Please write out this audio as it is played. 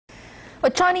The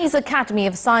Chinese Academy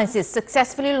of Sciences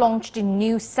successfully launched a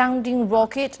new sounding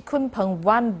rocket, Kunpeng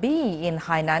 1B, in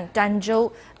Hainan,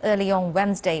 Danzhou, early on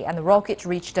Wednesday, and the rocket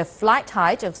reached a flight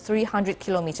height of 300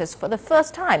 kilometers for the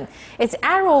first time. Its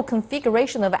aero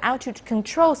configuration of altitude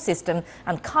control system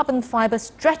and carbon fiber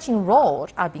stretching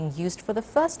rod are being used for the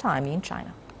first time in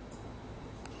China.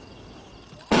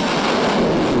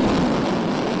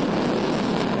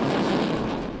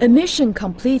 A mission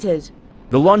completed.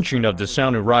 The launching of the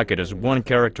sounding rocket has one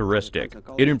characteristic.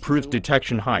 It improves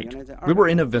detection height. We were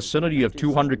in a vicinity of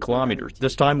 200 kilometers.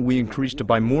 This time we increased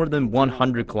by more than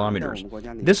 100 kilometers.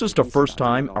 This is the first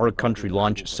time our country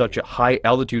launched such a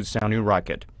high-altitude sounding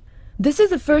rocket. This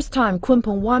is the first time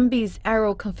Kunpeng 1B's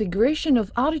aero configuration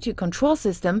of altitude control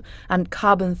system and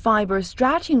carbon fiber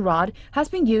stretching rod has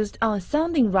been used on a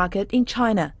sounding rocket in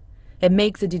China. It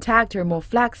makes the detector more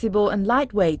flexible and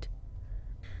lightweight.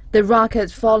 The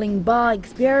rocket's falling bar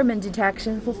experiment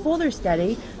detection for further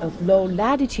study of low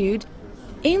latitude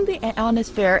in the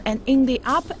ionosphere and in the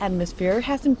upper atmosphere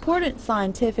has important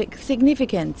scientific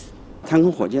significance.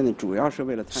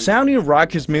 Sounding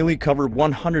rockets mainly cover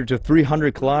 100 to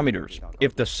 300 kilometers.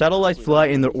 If the satellites fly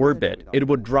in the orbit, it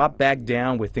will drop back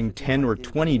down within 10 or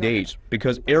 20 days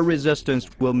because air resistance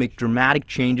will make dramatic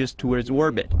changes to its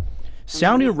orbit.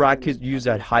 Sounding rockets use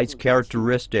at heights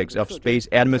characteristics of space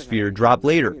atmosphere drop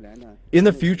later. In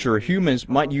the future, humans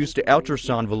might use the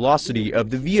ultrasound velocity of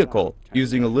the vehicle,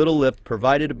 using a little lift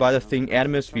provided by the thin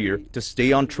atmosphere to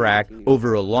stay on track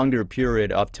over a longer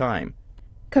period of time.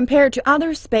 Compared to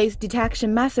other space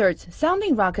detection methods,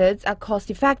 sounding rockets are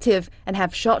cost-effective and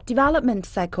have short development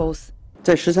cycles.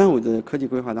 In the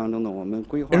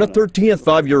 13th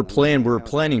five-year plan, we're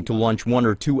planning to launch 1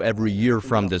 or 2 every year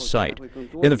from this site.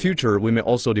 In the future, we may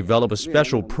also develop a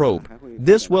special probe.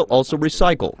 This will also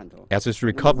recycle, as its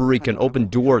recovery can open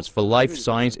doors for life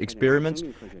science experiments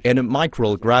and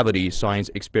microgravity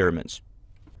science experiments.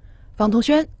 Fang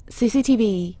Tongxuan,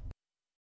 CCTV.